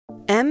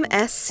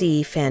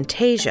MSC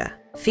Fantasia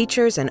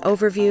features and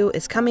overview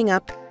is coming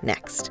up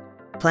next.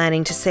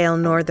 Planning to sail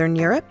Northern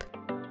Europe?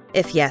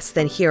 If yes,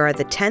 then here are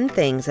the 10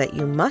 things that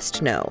you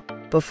must know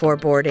before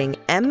boarding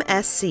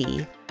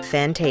MSC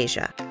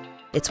Fantasia.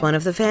 It's one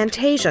of the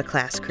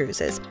Fantasia-class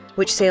cruises,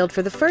 which sailed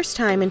for the first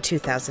time in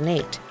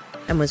 2008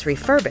 and was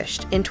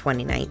refurbished in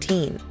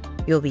 2019.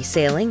 You'll be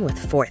sailing with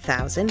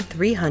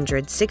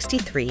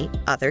 4,363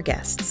 other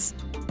guests.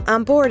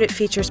 On board, it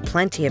features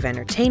plenty of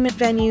entertainment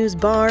venues,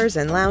 bars,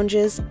 and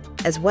lounges,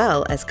 as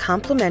well as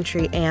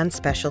complimentary and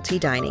specialty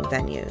dining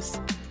venues.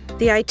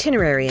 The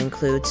itinerary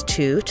includes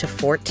 2 to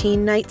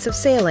 14 nights of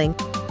sailing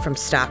from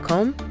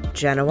Stockholm,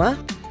 Genoa,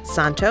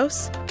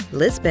 Santos,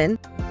 Lisbon,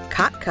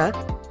 Kotka,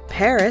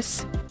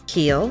 Paris,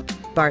 Kiel,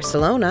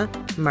 Barcelona,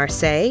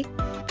 Marseille,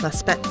 La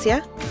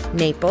Spezia,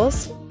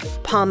 Naples,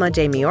 Palma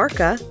De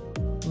Mallorca,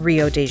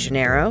 Rio De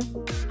Janeiro,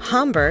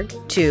 Hamburg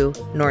to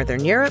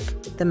Northern Europe,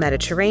 the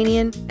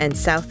Mediterranean, and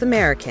South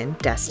American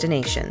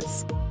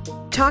destinations.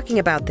 Talking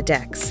about the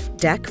decks,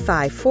 Deck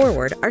 5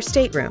 forward are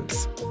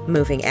staterooms.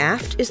 Moving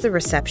aft is the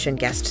reception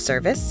guest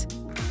service.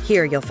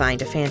 Here you'll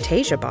find a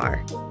Fantasia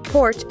bar.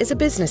 Port is a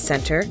business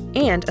center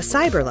and a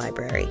cyber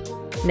library.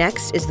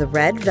 Next is the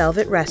Red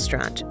Velvet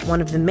Restaurant,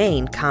 one of the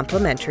main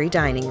complimentary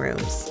dining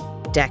rooms.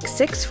 Deck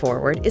 6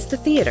 forward is the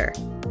theater,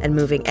 and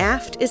moving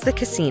aft is the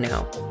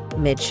casino.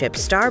 Midship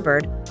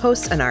starboard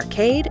hosts an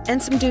arcade and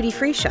some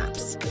duty-free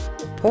shops.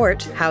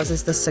 Port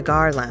houses the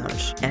cigar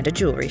lounge and a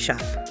jewelry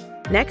shop.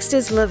 Next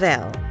is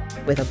Lavelle,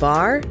 with a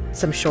bar,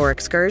 some shore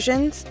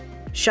excursions,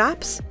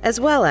 shops, as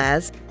well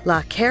as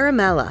La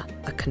Caramella,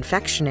 a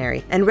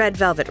confectionery, and Red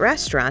Velvet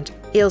Restaurant.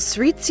 Il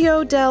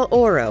Srizio del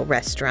Oro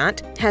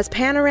restaurant has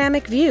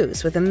panoramic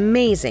views with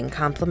amazing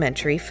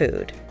complimentary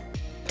food.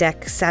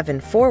 Deck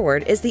 7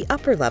 forward is the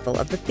upper level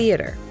of the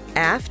theater.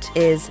 Aft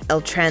is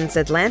El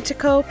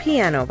Transatlantico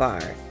Piano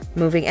Bar.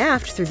 Moving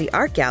aft through the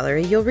art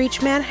gallery, you'll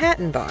reach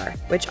Manhattan Bar,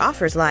 which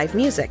offers live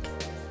music,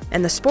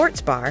 and the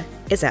sports bar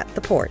is at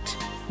the port.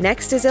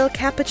 Next is Il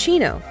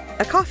Cappuccino,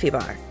 a coffee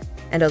bar,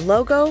 and a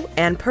logo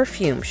and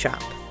perfume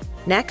shop.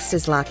 Next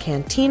is La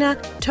Cantina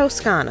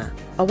Toscana,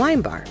 a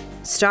wine bar.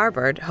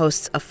 Starboard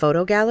hosts a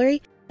photo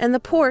gallery, and the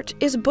port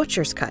is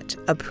Butcher's Cut,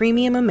 a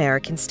premium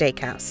American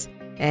steakhouse.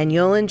 And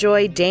you'll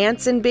enjoy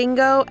dance and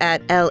bingo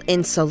at El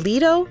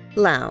Insolito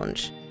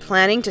Lounge.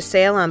 Planning to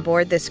sail on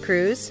board this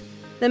cruise?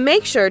 Then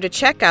make sure to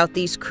check out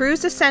these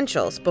cruise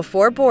essentials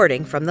before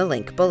boarding from the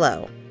link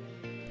below.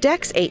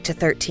 Decks 8 to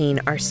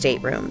 13 are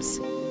staterooms.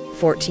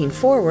 14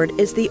 forward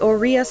is the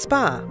Oria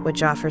Spa,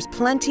 which offers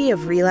plenty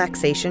of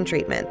relaxation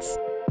treatments.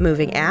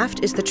 Moving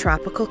aft is the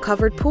tropical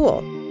covered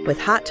pool, with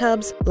hot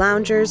tubs,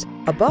 loungers,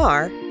 a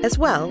bar, as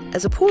well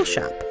as a pool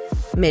shop.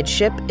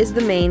 Midship is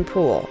the main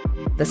pool,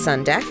 the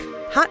sun deck,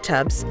 hot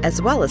tubs,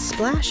 as well as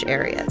splash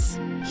areas.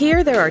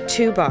 Here there are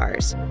 2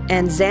 bars,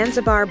 and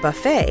Zanzibar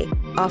Buffet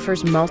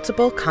offers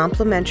multiple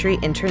complimentary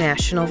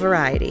international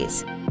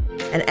varieties.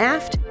 And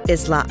aft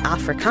is La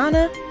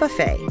Africana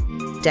Buffet.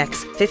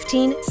 Decks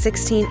 15,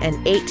 16,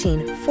 and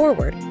 18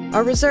 forward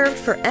are reserved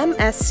for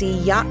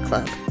MSC Yacht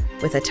Club,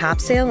 with a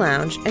topsail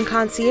lounge and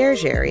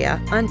concierge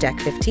area on Deck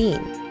 15,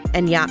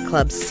 and Yacht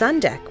Club's sun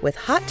deck with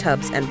hot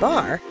tubs and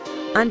bar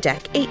on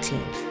Deck 18.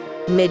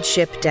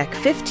 Midship Deck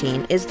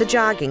 15 is the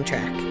jogging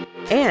track,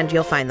 and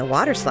you'll find the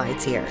water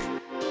slides here.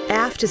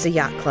 Aft is a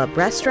Yacht Club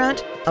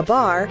restaurant, a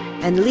bar,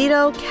 and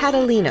Lido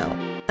Catalino,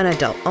 an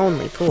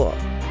adult-only pool.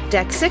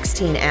 Deck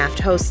 16 aft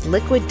hosts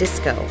Liquid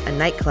Disco, a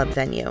nightclub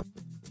venue,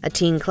 a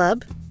teen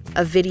club,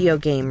 a video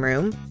game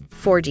room,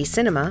 4D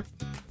cinema,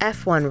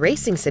 F1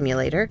 racing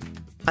simulator,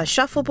 a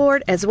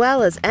shuffleboard, as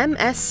well as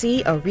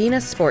MSC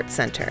Arena Sports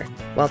Center,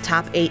 while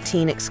Top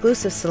 18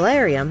 exclusive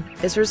solarium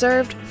is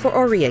reserved for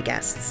Oria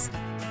guests.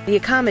 The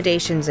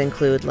accommodations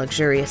include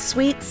luxurious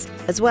suites,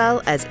 as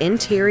well as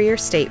interior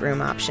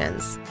stateroom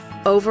options.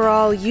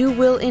 Overall, you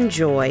will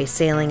enjoy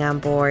sailing on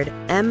board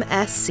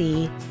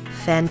MSC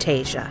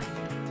Fantasia.